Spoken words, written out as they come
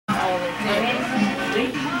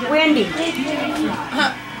Wendy. Babe, you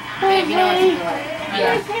know what you want.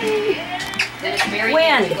 Yeah. Then it's very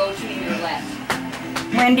When? easy to go to your left.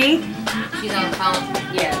 Wendy. She's on the phone.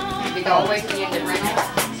 Yeah. If you go all the way to the end of the rental, and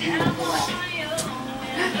then go left.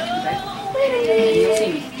 And you'll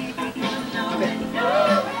see me.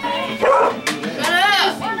 Shut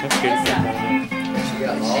up! That's good. She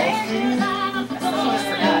got lost.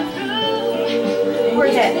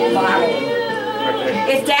 Where's that bottle? Right there.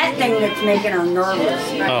 It's that thing that's making her nervous.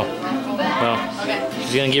 Oh. Well,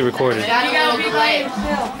 she's gonna get recorded. You gotta be late.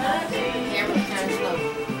 Camera's kind of slow.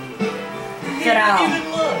 Sit down.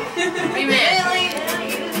 Wait a minute.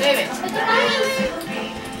 Baby.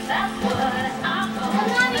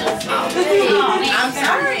 I'm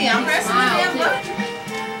sorry, I'm pressing the damn button.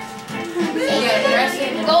 Yeah, press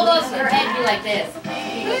it. Go look, her head be like this. He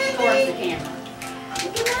goes towards the camera.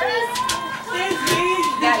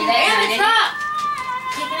 Got you there. And stop!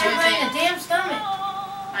 Kicking everybody in the damn stomach.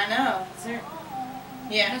 I know.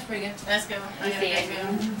 Yeah, That's pretty good. that's good. I gotta get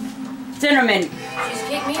going. Cinnamon. She's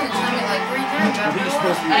kicked me in the stomach like 3 times. You're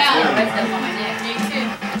supposed to be I got recording. the rest of them on my neck. Me too.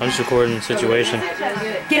 I'm just recording the situation.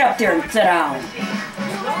 Get up there and sit down.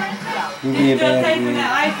 You be a bad dude.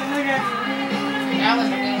 That was a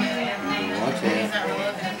good one. Watch He's it. not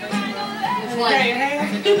looking. Which one?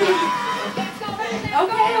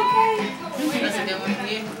 That's a good one for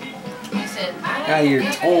you. You said, Now you're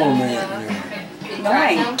tormenting her. No, I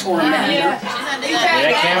ain't tormenting her. She's not doing Yeah,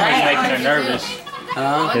 that camera's making her nervous.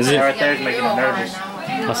 Huh? Is that it? Right there is making her nervous.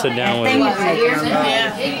 I'll sit down with Thing her. is making her nervous.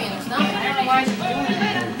 Yeah. Kick me in the stomach. I don't know why she's doing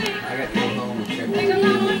that. I got to go home and check on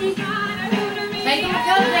Make him a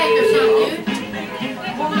cupcake or something, dude.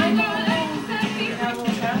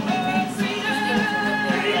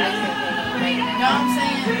 No, I'm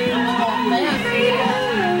saying.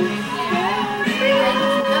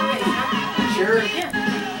 Sure.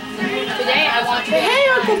 Today I want you to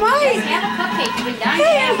Uncle Mike. have a cupcake. You've been dying to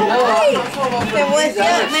Hey, have Uncle one. Mike. Say, what's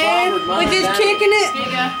up, man? We just kicking it. Here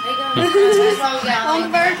you go. There you go. That's why we got On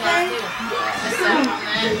one birthday? too. That's something on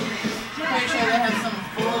that. Pretty sure they have some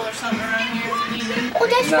full or something around here if you need it. Oh,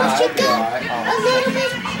 that's Nah, what you I'd be got. alright. A little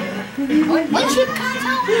bit. When she comes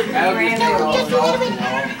home, I'll get just a $10 little off bit. and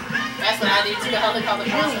all. That's what I do too. I only call the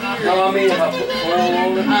person off. No, I mean if I put full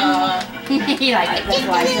on it. He like it. That's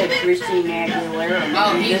why I said Christine Aguilera.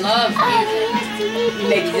 Oh, he loves Oh, music. yes, he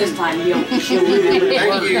Maybe this time she'll remember the Thank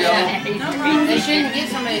words. you, y'all. They shouldn't get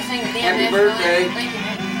somebody to sing the damn Happy national birthday. anthem. Thank you,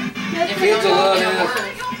 man. If Kids you will don't love know the this. words.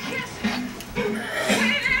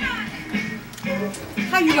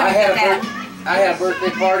 How you I gonna had get a that? I had a birthday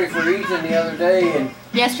party for Ethan the other day and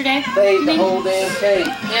Yesterday? they ate the whole damn cake.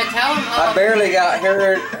 Yeah, tell him. I barely got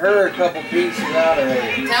her a couple pieces out of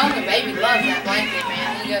it. Tell him the baby loves that blanket,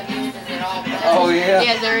 man. He uses it all the time. Oh yeah.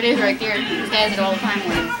 Yeah, there it is right there. He has it all the time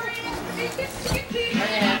with him.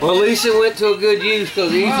 Yeah. Well, at least it went to a good use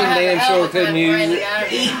because Ethan damn sure couldn't use it.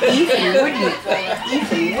 Ethan wouldn't.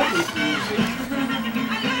 Ethan wouldn't.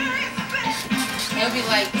 He'll be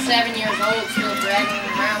like 7 years old, still dragging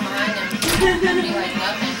him around behind him. He'll be like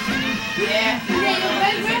nothing. Yeah.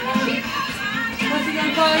 What's he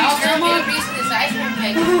gonna call I'll still get a piece of this ice cream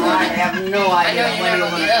cake. I have no I idea know you what never you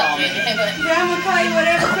look want it to up. call me. Yeah, but Yeah, I'm gonna call you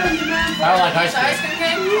whatever comes to mind. I don't like Piece of ice cream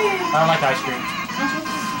cake? I don't like ice cream.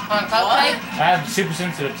 on cupcake? I have super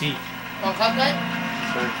sensitive teeth. On cupcake?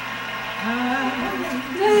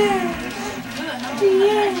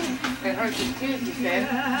 It hurts your tooth, you said.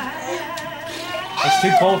 It's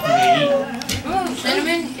too cold for me to eat. Ooh,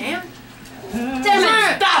 cinnamon, damn.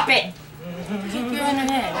 Cinnamon, stop it! Keep your in the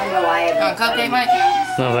head. I know I have. On cupcake, Mike?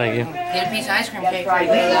 No, thank you. Get a piece of ice cream That's cake. right,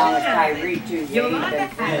 go down with Kyrie too. They eat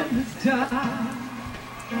that food.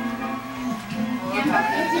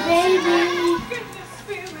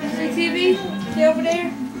 TV, stay over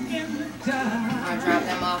there. I'll drop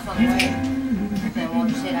them off on the way. Then we'll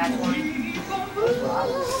just hit I-20.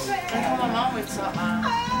 That's what my mom would stop by.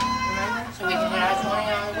 Remember? So we can hit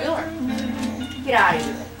I-20 on the wheeler. Get out of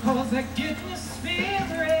here.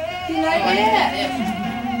 You like that?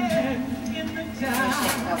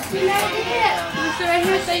 You like that? You sit right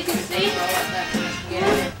here so you can see.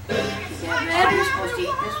 You're supposed to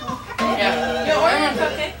eat this one? Yeah. You're ordering a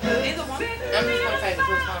cupcake? Either one. I'm just going to take this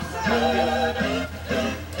one.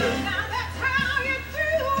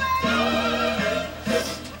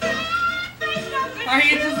 Are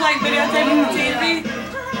you just like videotaping the TV?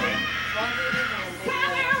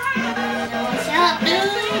 What's up, dude?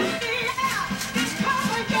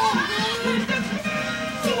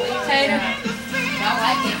 Tater. Y'all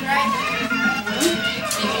like it, right?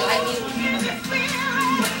 Did you like it?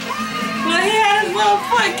 Well, he had his little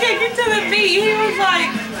foot kicking to the beat. He was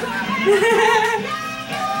like...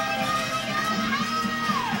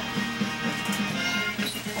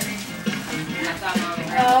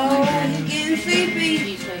 sleepy.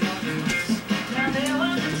 She's waking up.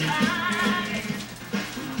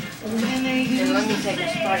 And let me take a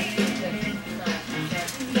Sprite too.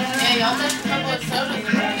 Yeah, y'all take a couple of sodas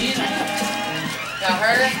and eat them. Y'all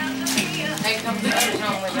heard it? Take a couple of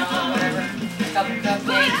home with y'all or whatever. A couple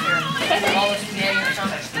cupcakes or all the spaghetti or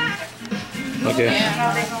something. Okay.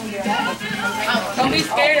 Yeah. Don't be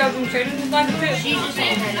scared of them. Treat them just like a fish. She's just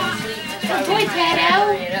in her no sleep. That's Boy, why we're trying to Tato.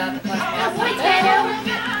 hurry it up. Boy, Tato.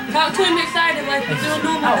 Talk to him excited like we do a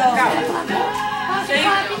normal dog. See?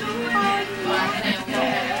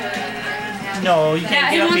 No, you Yeah,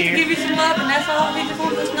 can't he get up wants to here. give you some love, and that's all. He just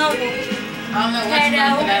wants to snuggle. I don't know what's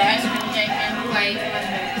wrong with that ice cream cake, man. Wait.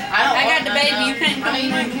 I got the baby. You can't I come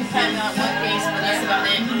mean, in. you can have that one piece, but that's about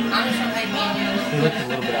it. I'm just gonna take me and you a He licked a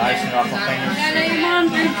little bit of icing off my fingers. That ain't your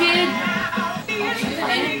mom, your kid.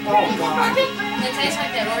 It tastes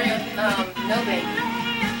like that Oreo, no bake.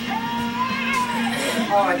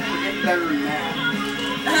 Oh, it's better than that.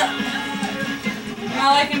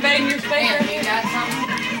 All I can bang your speaker. Man, you got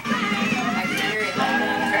something? I can hear it.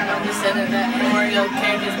 Grandma just said that Oreo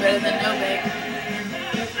cake is better than no bake.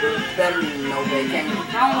 Better than no bacon.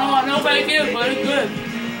 I don't know what nobody gives, but it's good.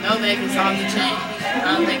 No bake is off the chain.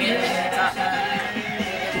 I don't think it is. It's off that.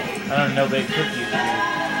 I don't know, baked cookies.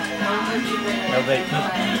 No baked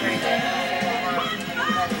cookies.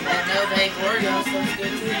 That no bake Oreo looks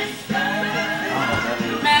good too.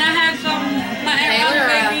 Man, I had some. My aunt Taylor,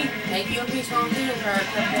 Rose made me. take you a piece home too for our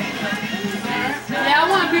cupcake. Yeah, I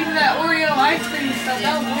want a piece of that Oreo ice cream stuff.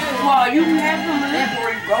 That was good. Well, you can have some of that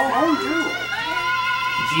before you go home, too.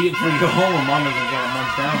 If you eat it before you go home, and Mama's gonna get a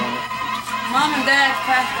munch down on it. Mom and Dad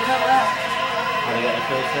passed the hell out. Oh, they got the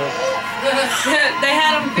fill stuff? They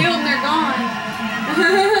had them filled and they're gone.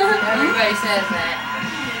 Everybody says that.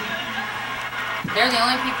 They're the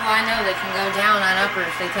only people I know that can go down on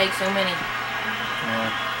uppers. They take so many.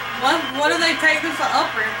 Yeah. What do they take this for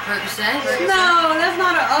upper? Percocet? No, that's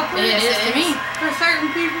not an upper. It is to me. For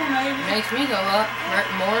certain people, maybe. Makes me go up.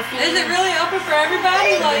 Morphine. Is it really upper for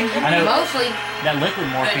everybody? Like, I know. Mostly. That liquid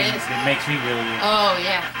morphine, It is. it makes me really good. Oh,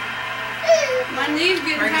 yeah. my knees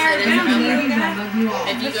getting Percocet tired is down. remember. The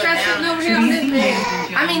If you go stress sitting down, over here on this bed.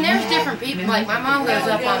 I mean, there's different people. Like, my mom goes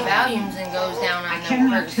up on Valiums and goes down on the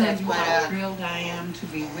Percocets, but thrilled I am to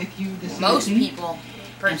be with you this most evening. people,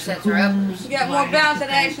 Percocets are uppers. You got more bounce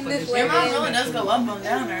and action this way. your mom really does go up on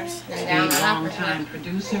downers. And The down on uppers. longtime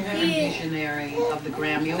producer and visionary of the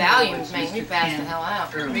Grammy Valiums Awards, make me Mr. pass the Ken hell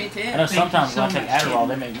out. Early. Me too. I know sometimes when I take Adderall,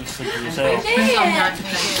 they make me sleep through the cells. Sometimes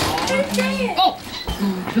Oh!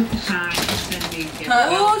 Who took the time to send me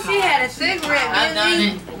Oh, she had a cigarette, I've done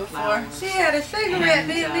didn't it before. she? She had a cigarette,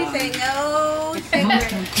 didn't she? Say no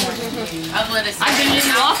cigarette. I've let it sit I've been in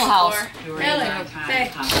the Waffle House. Really?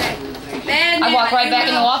 Say, I walk right back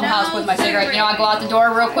in the Waffle House with my cigarette. You know, I go out the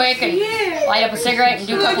door real quick and light up a cigarette and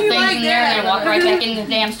do a couple things in there, and then walk right back in the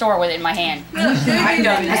damn store with it in my hand. I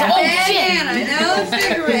said, oh, shit. no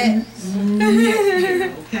cigarettes.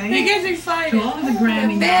 He gets excited. To all of the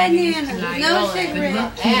Grammy Bad nominees Nana, tonight, no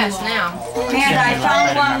cigarette. Ass now. And I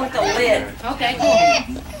found one with a lid. Okay,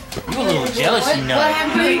 cool. You a little jealous, you know. What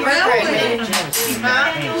happened to your birthday, baby?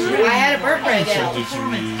 I had a birthday She'll down. get you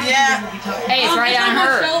these. Yeah. Hey, it's right on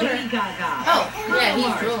her. Lady Gaga, Oh, yeah,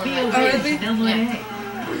 he's drooling. Bill Like, Gates, L.A.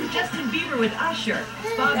 Justin Bieber with Usher,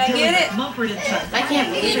 Bob I Dylan get it. with Mumford & Sons. I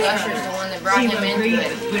can't believe Usher's the one that brought him Stephen into Reed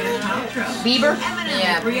it. with Gwyneth Paltrow. Bieber? Eminem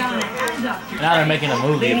Yeah. with Rihanna and Dr. Now they're making a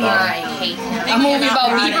movie about I hate him. A movie about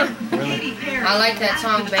Bieber? Katy Perry. I like that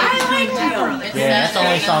song, Baby. it. Yeah, that's the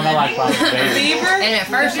only song I like by Baby. And at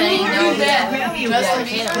first I didn't know that. Grammy Justin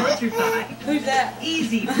Awards Bieber. sponsored by Who's that?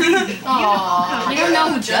 Easy Breezy. Aww. You don't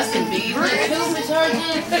know who Justin Bieber is? Who was her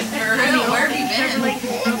name? For real, where have you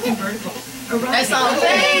been? That song,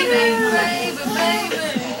 baby, baby, baby.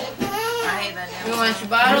 I hate that You name. want your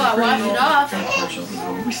bottle? I washed it off.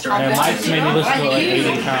 And Mike's made me listen to it like 80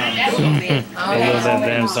 times. I love that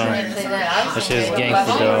damn song. That shit is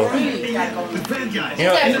gangster, dog. You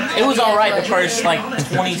know, it was alright the first like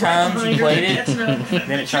 20 times you played it,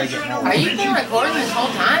 then it started getting old. Are you been recording this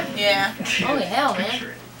whole time? Yeah. Holy hell, man.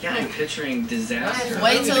 Yeah, I'm picturing disaster.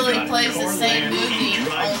 Wait till he plays the same movie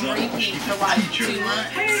on repeat for like 2 months.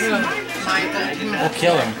 Michael. We'll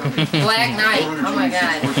kill him. Black Knight. Oh my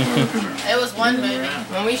god. It was one movie.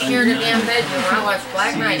 When we shared a damn bedroom, I watched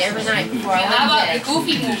Black Knight every night before I went to bed.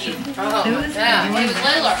 Goofy movie? Oh, yeah. David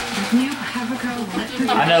Lillard.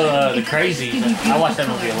 I know The Crazy. I watched that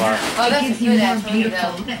movie a lot. Oh, that's a good ass movie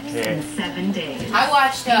though. Yeah. 7 days. I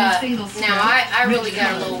watched, now I really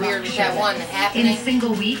got a little weird with that one that happened. In a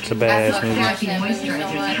single week, It's a badass movie. Happy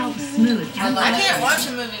Moisturizers help smooth out I can't watch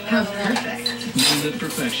a movie more than that. Live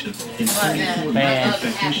perfection in But, 34 Man.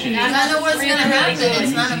 perfection shades. I know what's gonna happen.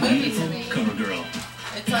 It's not a movie to me. Cover girl.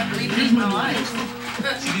 It's like repeating my life.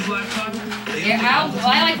 See these laptops? Yeah,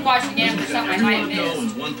 I like to watch it again for something I might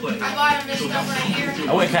miss. One place. I bought him this stuff right here.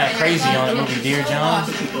 I went kind of crazy on that movie, Dear John. I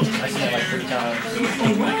seen it like 3 times.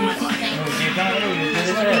 Dear John, it was good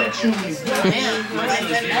as hell. Man, I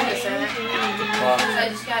didn't notice that. Well, I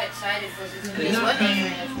just got excited because it's in this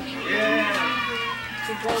wedding.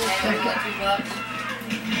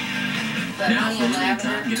 Now, for a limited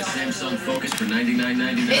time, get a Samsung Focus for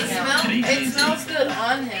 $99.99. It smells good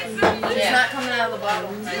on him. It's not coming out of the bottle,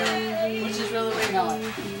 which is really weird.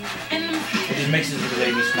 it just mixes with the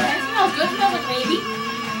baby smell. It smells good, smells like baby.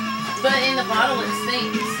 But in the bottle, it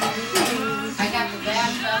stinks. I got the bad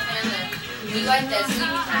stuff and we like that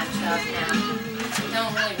sleepy time stuff now. It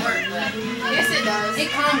don't really work, but yes, it does. It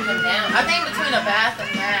calms them down. I think between a bath and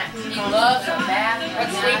that, he loves a bath.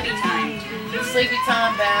 What's sleepy time? Sleepy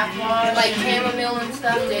time bath water, like chamomile and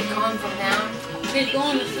stuff. They calm them down. He's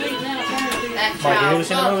going to sleep now. That's Mike, you how ever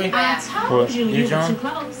seen the movie? bath. What? Dear John?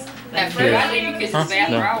 That first, I leave you kiss his bath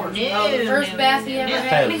for hours. Oh, the first bath he ever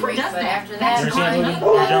had was great, but after that, You ever seen that movie,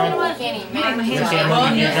 Dear John? I can't even imagine. You ever seen that Well,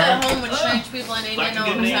 movie, he Dear was John? at home with strange people and they didn't know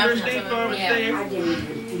what was happening to him.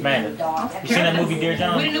 Yeah. Man, you seen that movie, Dear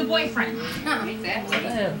John? with a new boyfriend. Huh, exactly.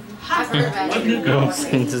 Yeah. I've heard about it. Go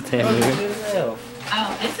see this damn movie. Good as hell.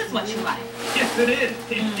 Oh, this is what you like. Yes, it is.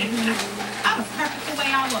 I was perfect the way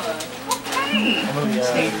I was. Okay. That movie,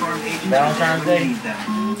 State Farm agents Valentine's Day. need that.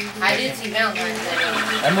 I did see Valentine's Day.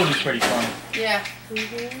 That movie's pretty funny. Yeah.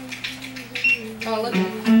 Oh, look.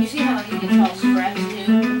 You see how he gets all scratched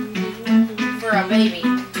too? For a baby.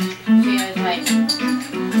 See how it's like,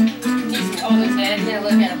 he's holding his head. Yeah,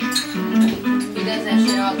 look at him. He does that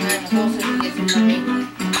shit all the time. The whole city gets him for me.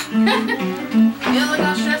 Yeah, look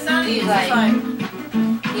how stressed out he is. Like,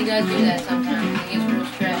 he does do that sometimes. He gets real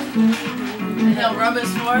stressed. And he'll rub his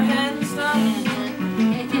forehead and stuff.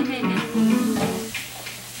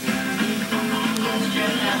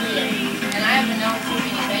 And I haven't known too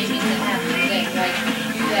many babies that have to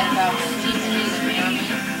do that about sleeping either, you know what I mean?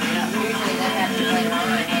 Usually that happens later on,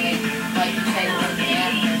 when they, like you say, when they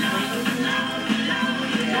have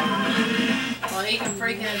Well, he can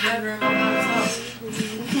freak in his bedroom all by himself.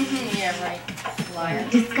 Yeah, right. Liar.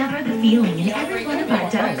 Discover the feeling in every one of our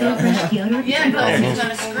Dark Go Fresh deodorant. Yeah, because he's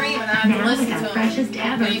gonna scream and I have to Now listen with to our him. freshest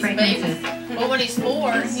ever When he's a baby. fragrances. Well, when he's 4, you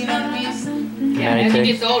know what I mean? Yeah, as he take-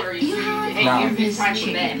 gets older, it's time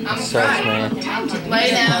for bed. I'm Sucks, crying. man. Lay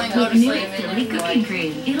down and go to New sleep. Philly cooking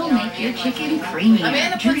cream. It'll make your chicken creamy.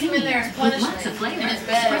 Amanda puts him in there as with lots punishment. of flavor. In his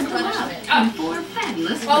bed as Sprinkle love. punishment. And 4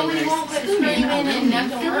 fabulous Well, we flavors. won't put his Spoon scream in a and new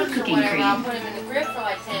after Philly work or cooking whatever, I'll cream. put him in the crib for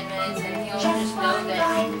like 10 minutes and he'll just know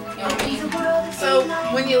that, you know what I mean? So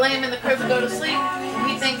when you lay him in the crib to go to sleep,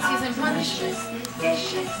 he thinks he's in punishment. I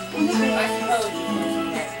suppose.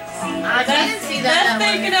 I didn't see that. That's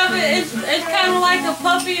thinking of it. It's kind of like a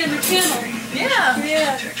puppy in the kennel. Yeah.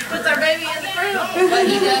 Puts our baby in the crib. But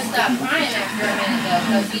he does stop crying after a minute though,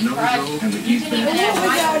 because he cries. You can even have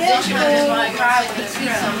my position of his why cry when he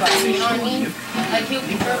sees somebody, you know what I mean? Like he'll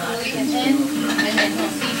be perfectly content, and then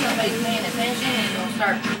he'll see somebody paying attention, and he'll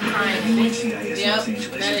start crying. Yep,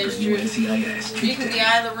 that is true. You can be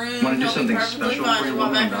out of the room, Want to do he'll be something perfectly special fine, for and your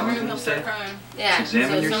walk back in the woman room, he'll start crying. Yeah, so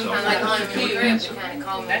Examine yourself. sometimes like on him in the crib to kind of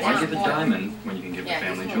calm him Why give a down. diamond when you can give the Yeah,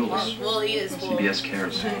 family he's jewels? well, he is full. CBS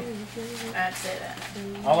cares. I'd say that.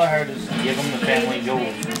 All I heard is give them the family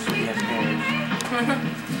jewels. Yes,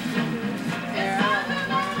 There, I don't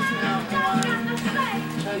know.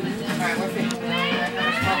 Alright, we're fixing it. I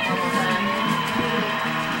never smoked one more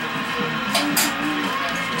time.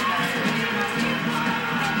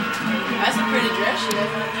 That's a pretty dress she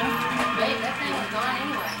has on there. Babe, that thing was gone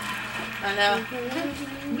anyway. I know.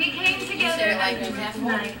 We came together said it like as it was a half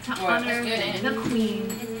night to full. honor That's good, ain't it? the Queen.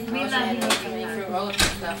 We I wish I love had you. no so many fruit rollers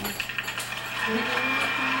and stuff.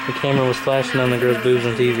 The camera was flashing on the girl's boobs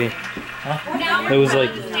on TV. It was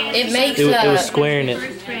like, It makes, it was squaring it.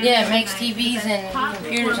 yeah, it makes TVs and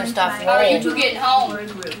computers and stuff How are you roll. two getting home?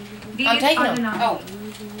 I'm taking them. Oh.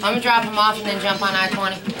 I'm gonna drop them off and then jump on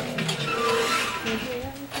I-20.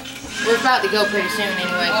 We're about to go pretty soon anyway.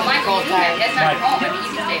 Well, because we're Michael, cold tired. that's not home. I mean, you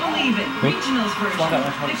can stay home. Believe it. Regional's version. Fuck, I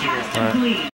want to see this. Cast and Please.